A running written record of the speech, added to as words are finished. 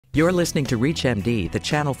You're listening to ReachMD, the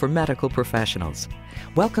channel for medical professionals.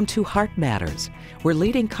 Welcome to Heart Matters, where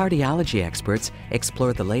leading cardiology experts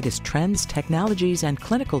explore the latest trends, technologies, and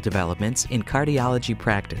clinical developments in cardiology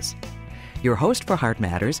practice. Your host for Heart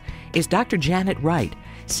Matters is Dr. Janet Wright,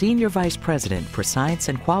 Senior Vice President for Science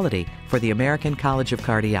and Quality for the American College of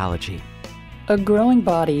Cardiology. A growing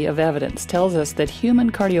body of evidence tells us that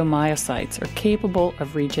human cardiomyocytes are capable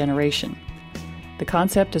of regeneration. The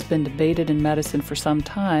concept has been debated in medicine for some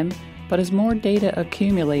time, but as more data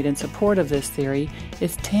accumulate in support of this theory,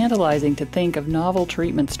 it's tantalizing to think of novel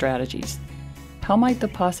treatment strategies. How might the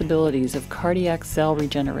possibilities of cardiac cell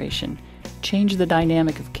regeneration change the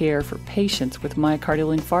dynamic of care for patients with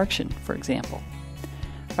myocardial infarction, for example?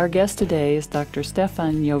 Our guest today is Dr.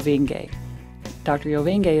 Stefan Jovinge. Dr.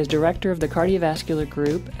 Jovinge is director of the cardiovascular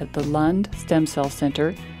group at the Lund Stem Cell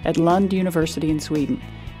Centre at Lund University in Sweden,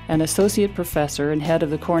 an associate professor and head of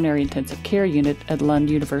the coronary intensive care unit at Lund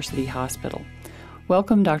University Hospital.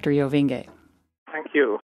 Welcome, Dr. Jovinge. Thank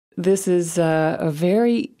you. This is a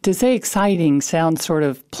very, to say exciting sounds sort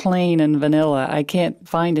of plain and vanilla. I can't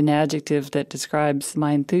find an adjective that describes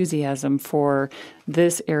my enthusiasm for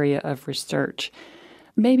this area of research.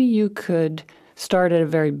 Maybe you could start at a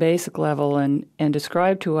very basic level and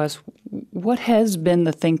describe to us what has been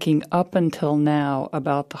the thinking up until now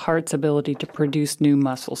about the heart's ability to produce new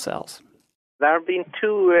muscle cells. There have been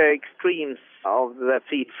two extremes of the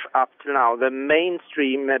field up to now. The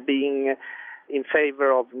mainstream being in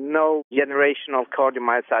favor of no generation of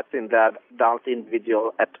cardiomyocytes in the adult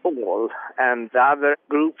individual at all, and the other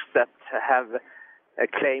groups that have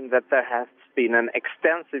claimed that there has been an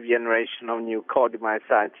extensive generation of new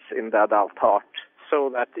cardiomyocytes in the adult heart,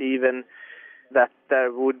 so that even that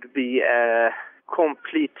there would be a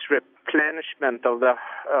complete replenishment of the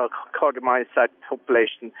cardiomyocyte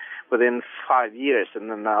population within 5 years in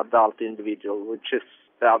an adult individual, which is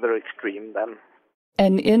the other extreme then.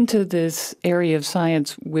 And into this area of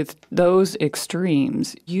science with those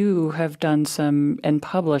extremes, you have done some and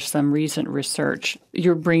published some recent research.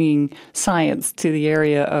 You're bringing science to the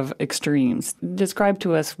area of extremes. Describe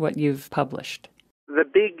to us what you've published. The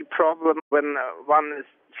big problem when one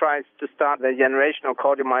tries to start the generation of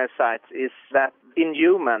cardiomyocytes is that in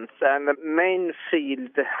humans, and the main field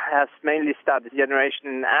has mainly studied generation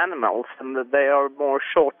in animals, and that they are more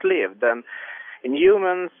short-lived. And in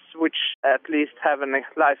humans, which at least have a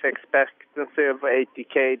life expectancy of 8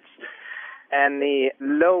 decades, any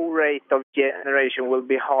low rate of generation will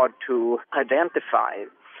be hard to identify.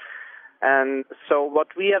 And so what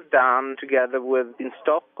we have done together with in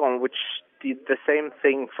Stockholm, which did the same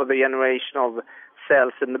thing for the generation of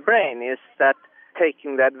cells in the brain, is that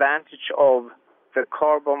taking the advantage of the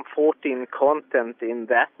carbon-14 content in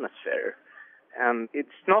the atmosphere. And it's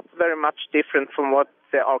not very much different from what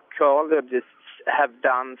the archaeologists have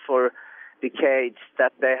done for decades,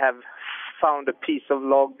 that they have found a piece of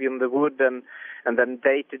log in the wood and then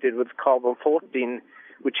dated it with carbon-14,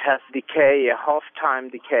 which has decay, a half-time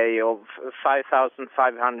decay of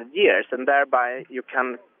 5,500 years, and thereby you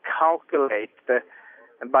can calculate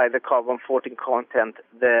by the carbon-14 content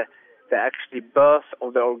the actually birth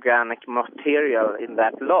of the organic material in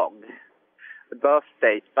that log, the birth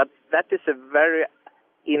date. But that is a very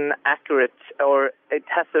inaccurate, or it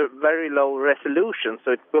has a very low resolution,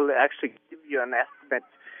 so it will actually give you an estimate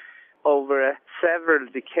over several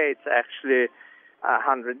decades, actually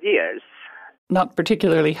 100 years. Not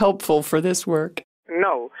particularly helpful for this work.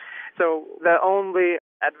 No. So the only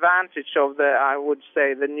advantage of I would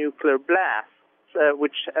say, the nuclear blasts,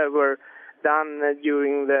 which were done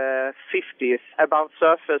during the 50s, about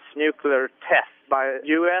surface nuclear tests by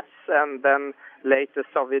U.S. and then later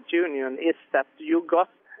Soviet Union, is that you got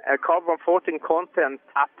a carbon-14 content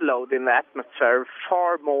upload in the atmosphere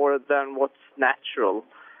far more than what's natural.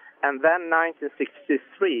 And then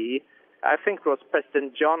 1963, I think it was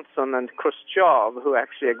President Johnson and Khrushchev who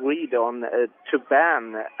actually agreed on to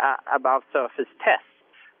ban above surface tests.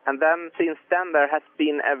 And then since then there has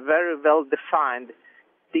been a very well-defined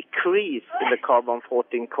decrease in the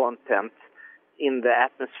carbon-14 content in the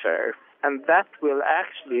atmosphere. And that will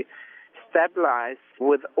actually stabilize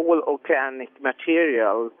with all organic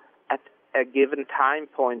material at a given time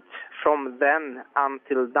point from then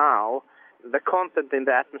until now. The content in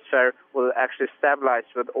the atmosphere will actually stabilize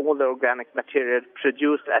with all the organic material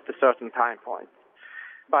produced at a certain time point.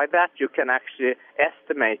 By that, you can actually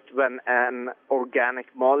estimate when an organic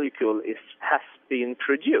molecule has been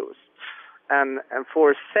produced. And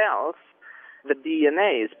for cells, the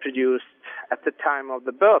DNA is produced at the time of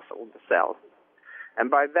the birth of the cell.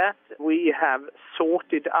 And by that, we have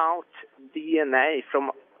sorted out DNA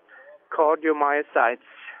from cardiomyocytes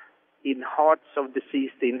in hearts of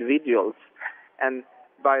deceased individuals. And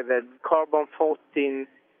by the carbon-14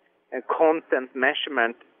 content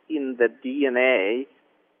measurement in the DNA,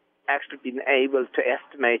 actually been able to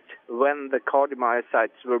estimate when the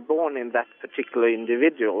cardiomyocytes were born in that particular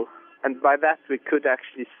individual. And by that we could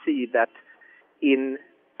actually see that in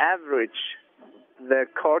average the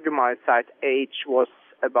cardiomyocyte age was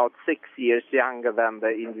about 6 years younger than the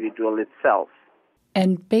individual itself.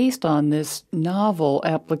 And based on this novel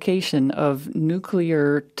application of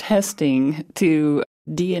nuclear testing to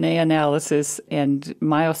DNA analysis and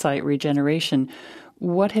myocyte regeneration,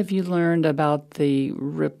 what have you learned about the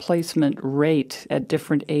replacement rate at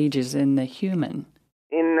different ages in the human?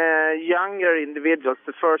 In younger individuals,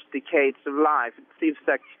 the first decades of life, it seems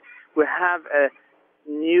like we have a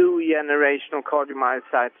new generation of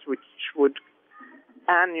cardiomyocytes which would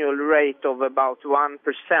annual rate of about 1%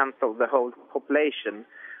 of the whole population.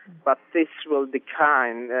 But this will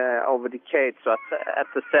decline over decades. So at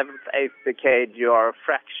the 7th, 8th decade, you are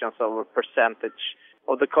fractions of a percentage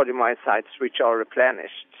of the cardiomyocytes which are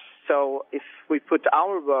replenished. So if we put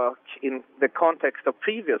our work in the context of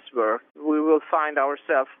previous work, we will find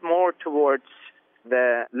ourselves more towards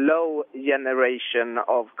the low generation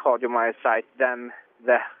of cardiomyocyte than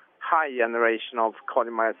the high generation of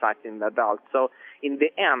cardiomyocyte in adults. So in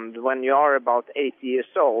the end, when you are about 8 years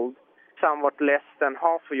old, somewhat less than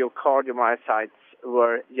half of your cardiomyocytes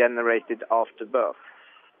were generated after birth.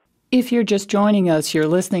 If you're just joining us, you're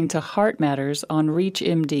listening to Heart Matters on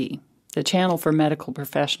ReachMD, the channel for medical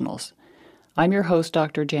professionals. I'm your host,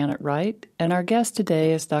 Dr. Janet Wright, and our guest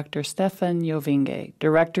today is Dr. Stefan Jovinge,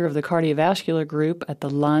 Director of the Cardiovascular Group at the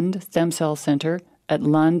Lund Stem Cell Centre at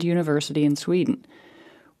Lund University in Sweden.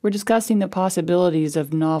 We're discussing the possibilities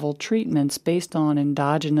of novel treatments based on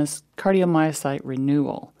endogenous cardiomyocyte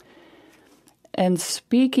renewal. And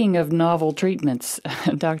speaking of novel treatments,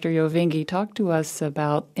 Dr. Jovinge, talk to us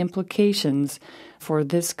about implications for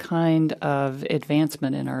this kind of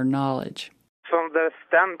advancement in our knowledge. From the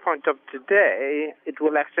standpoint of today, it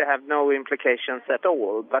will actually have no implications at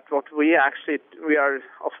all. But what we are,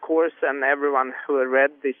 of course, and everyone who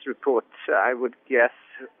read this report, I would guess,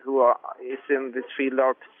 is in this field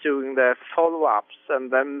are pursuing the follow-ups.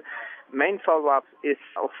 And the main follow-up is,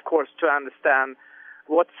 of course, to understand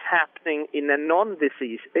what's happening in a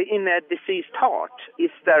diseased heart.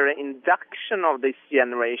 Is there an induction of this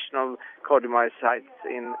generation of cardiomyocytes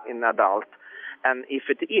in adult? And if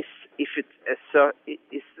it is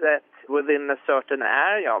that within a certain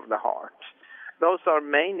area of the heart? Those are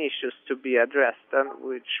main issues to be addressed, and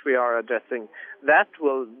which we are addressing. That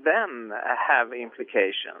will then have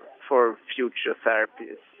implications for future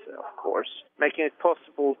therapies, of course, making it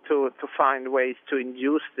possible to find ways to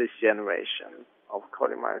induce this generation of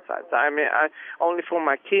cardiomyocytes. I mean, only from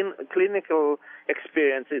my clinical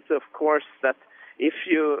experience, it's of course that if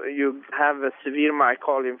you have a severe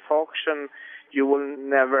myocardial infarction, you will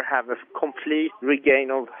never have a complete regain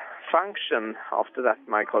of function after that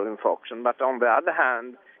myocardial infarction. But on the other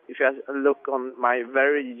hand, if you look on my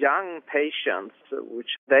very young patients,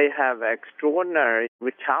 which they have extraordinary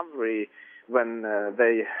recovery when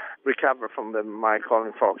they recover from the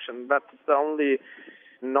myocardial infarction. That's the only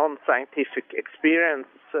non-scientific experience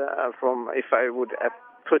from if I would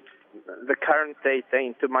put the current data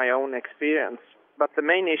into my own experience. But the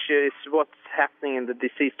main issue is what's happening in the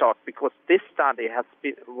deceased heart, because this study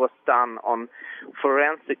was done on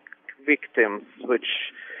forensic victims which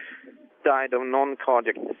died of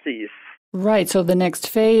non-cardiac disease. Right, so the next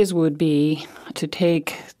phase would be to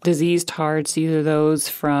take diseased hearts, either those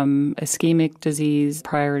from ischemic disease,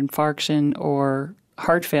 prior infarction, or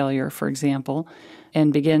heart failure, for example,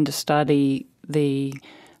 and begin to study the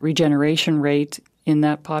regeneration rate in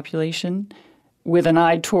that population with an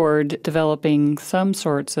eye toward developing some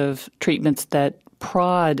sorts of treatments that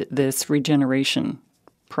prod this regeneration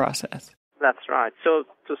process. That's right. So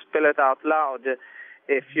to spell it out loud,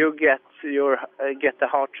 if you get the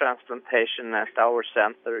heart transplantation at our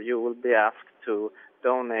center, you will be asked to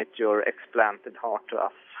donate your explanted heart to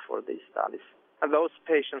us for these studies. And those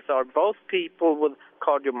patients are both people with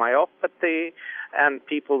cardiomyopathy and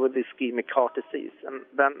people with ischemic heart disease. And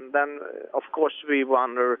then of course, we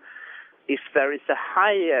wonder if there is a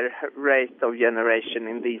higher rate of generation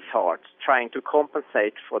in these hearts, trying to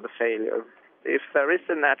compensate for the failure. If there is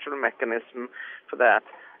a natural mechanism for that,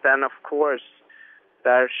 then of course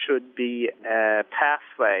there should be a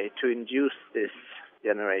pathway to induce this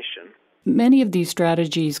generation. Many of these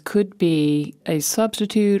strategies could be a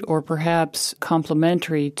substitute or perhaps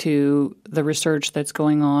complementary to the research that's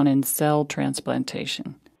going on in cell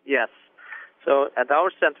transplantation. Yes. So at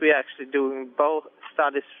our center, we're actually doing both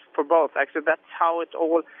studies for both. Actually, that's how it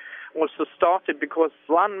all also started because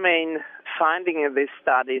one main finding in this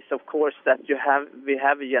study is, of course, that we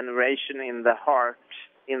have a generation in the heart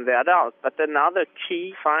in the adult. But another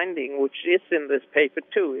key finding, which is in this paper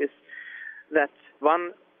too, is that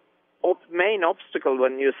one main obstacle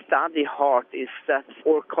when you study heart is that,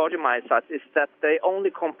 or cardiomyocytes, is that they only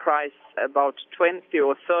comprise about 20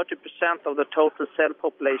 or 30% of the total cell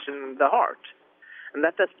population in the heart. And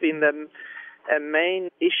that has been a main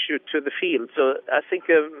issue to the field. So I think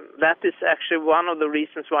that is actually one of the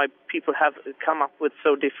reasons why people have come up with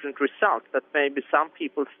so different results, that maybe some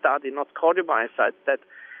people study not cardiomyocytes, that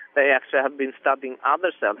they actually have been studying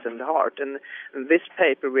other cells in the heart. And in this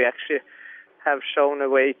paper, we actually have shown a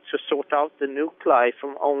way to sort out the nuclei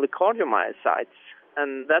from only cardiomyocytes.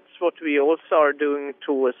 And that's what we also are doing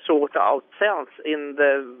to sort out cells in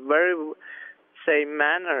the very same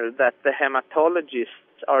manner that the hematologists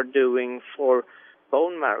are doing for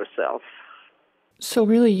bone marrow cells. So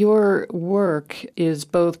really your work is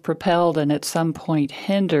both propelled and at some point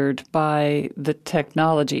hindered by the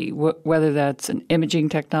technology, whether that's an imaging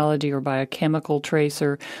technology or by a chemical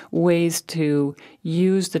tracer, ways to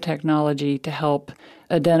use the technology to help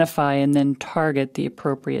identify and then target the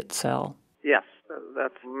appropriate cell. Yes,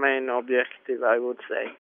 that's the main objective, I would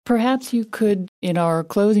say. Perhaps you could, in our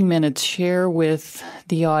closing minutes, share with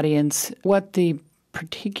the audience what the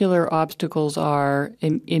particular obstacles are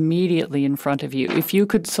immediately in front of you. If you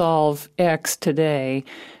could solve X today,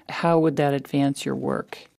 how would that advance your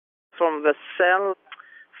work? From the cell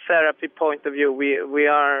therapy point of view, we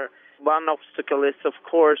are, one obstacle is, of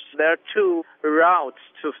course, there are two routes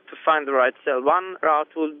to find the right cell. One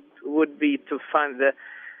route would be to find the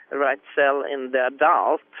right cell in the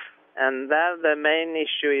adult, and there the main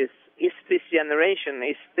issue is this generation,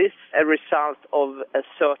 is this a result of a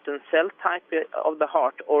certain cell type of the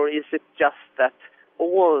heart, or is it just that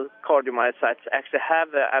all cardiomyocytes actually have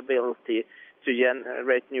the ability to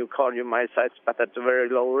generate new cardiomyocytes, but at a very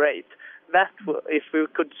low rate? That, if we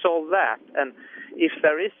could solve that, and if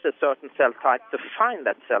there is a certain cell type, to find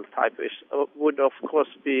that cell type would, of course,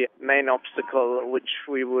 be a main obstacle which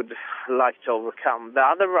we would like to overcome. The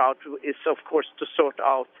other route is, of course, to sort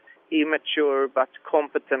out immature but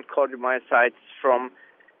competent cardiomyocytes from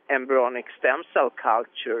embryonic stem cell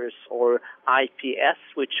cultures, or IPS,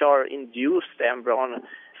 which are induced embryonic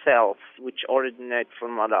cells which originate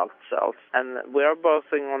from adult cells. And we are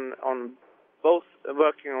working on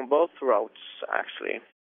both routes, actually.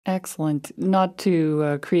 Excellent. Not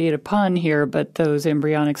to create a pun here, but those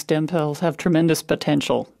embryonic stem cells have tremendous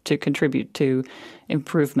potential to contribute to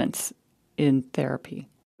improvements in therapy.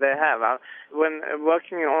 They have. When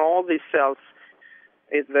working on all these cells,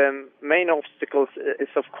 the main obstacle is,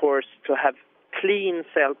 of course, to have clean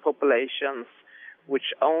cell populations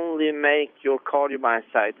which only make your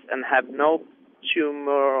cardiomyocytes and have no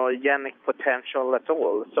tumorogenic potential at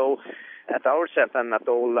all. So at our center and at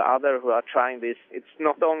all other who are trying this, it's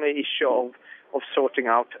not only an issue of sorting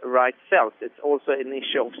out right cells, it's also an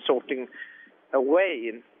issue of sorting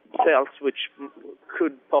away cells which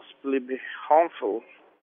could possibly be harmful.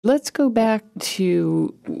 Let's go back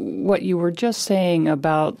to what you were just saying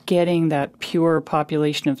about getting that pure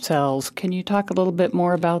population of cells. Can you talk a little bit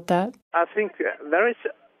more about that? I think there is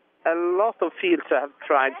a lot of fields that have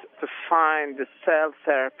tried to find the cell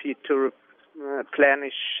therapy to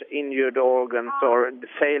replenish injured organs or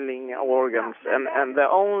failing organs. And the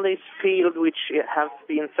only field which has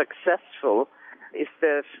been successful is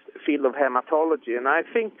the field of hematology. And I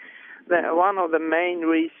think that one of the main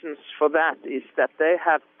reasons for that is that they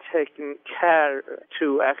have taken care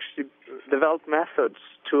to actually develop methods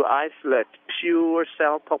to isolate pure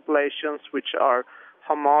cell populations which are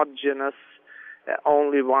homogeneous,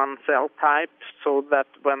 only one cell type, so that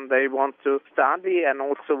when they want to study and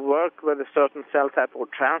also work with a certain cell type or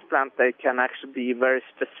transplant, they can actually be very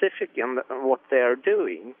specific in what they are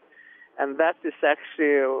doing. And that is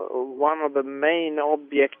actually one of the main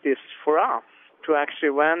objectives for us, to actually,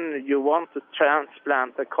 when you want to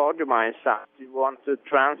transplant a cardiomyocyte, you want to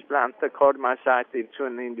transplant the cardiomyocyte into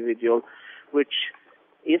an individual which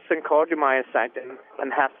is a cardiomyocyte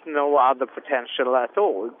and has no other potential at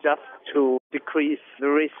all, just to decrease the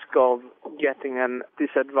risk of getting a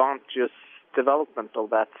disadvantageous development of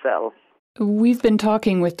that cell. We've been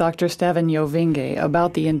talking with Dr. Stefan Jovinge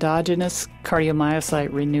about the endogenous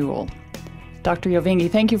cardiomyocyte renewal. Dr. Jovinge,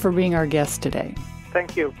 thank you for being our guest today.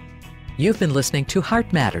 Thank you. You've been listening to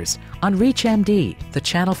Heart Matters on ReachMD, the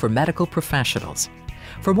channel for medical professionals.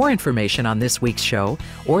 For more information on this week's show,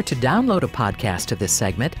 or to download a podcast of this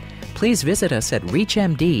segment, please visit us at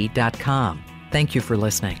reachmd.com. Thank you for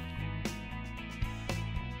listening.